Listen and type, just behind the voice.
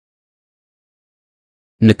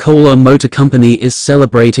Nikola Motor Company is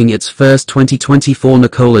celebrating its first 2024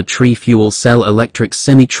 Nikola Tree Fuel Cell Electric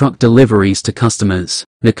Semi-Truck deliveries to customers.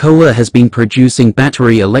 Nikola has been producing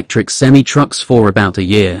battery electric semi-trucks for about a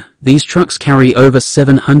year. These trucks carry over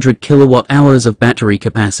 700 kilowatt-hours of battery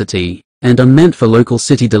capacity and are meant for local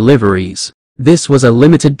city deliveries. This was a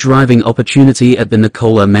limited driving opportunity at the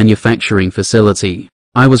Nikola manufacturing facility.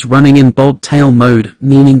 I was running in bobtail mode,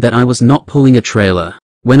 meaning that I was not pulling a trailer.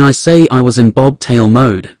 When I say I was in bobtail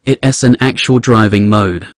mode, it's an actual driving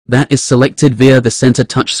mode that is selected via the center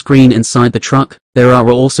touch screen inside the truck. There are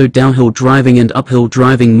also downhill driving and uphill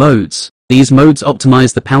driving modes. These modes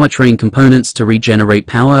optimize the powertrain components to regenerate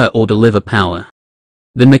power or deliver power.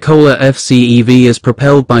 The Nikola Fcev is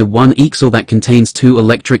propelled by one axle that contains two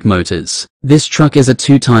electric motors. This truck is a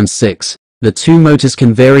 2x6. The two motors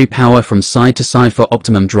can vary power from side to side for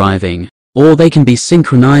optimum driving, or they can be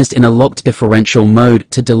synchronized in a locked differential mode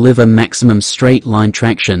to deliver maximum straight-line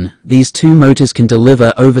traction. These two motors can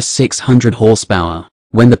deliver over 600 horsepower.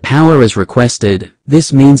 When the power is requested,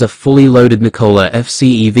 this means a fully loaded Nikola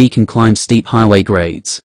Fcev can climb steep highway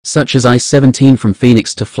grades, such as I-17 from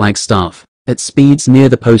Phoenix to Flagstaff, at speeds near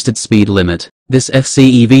the posted speed limit. This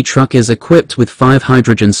Fcev truck is equipped with 5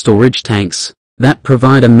 hydrogen storage tanks that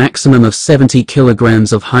provide a maximum of 70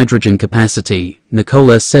 kilograms of hydrogen capacity.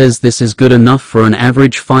 Nikola says this is good enough for an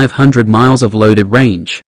average 500 miles of loaded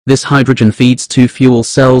range. This hydrogen feeds two fuel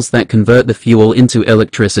cells that convert the fuel into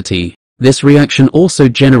electricity. This reaction also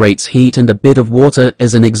generates heat and a bit of water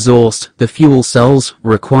as an exhaust. The fuel cells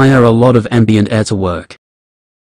require a lot of ambient air to work.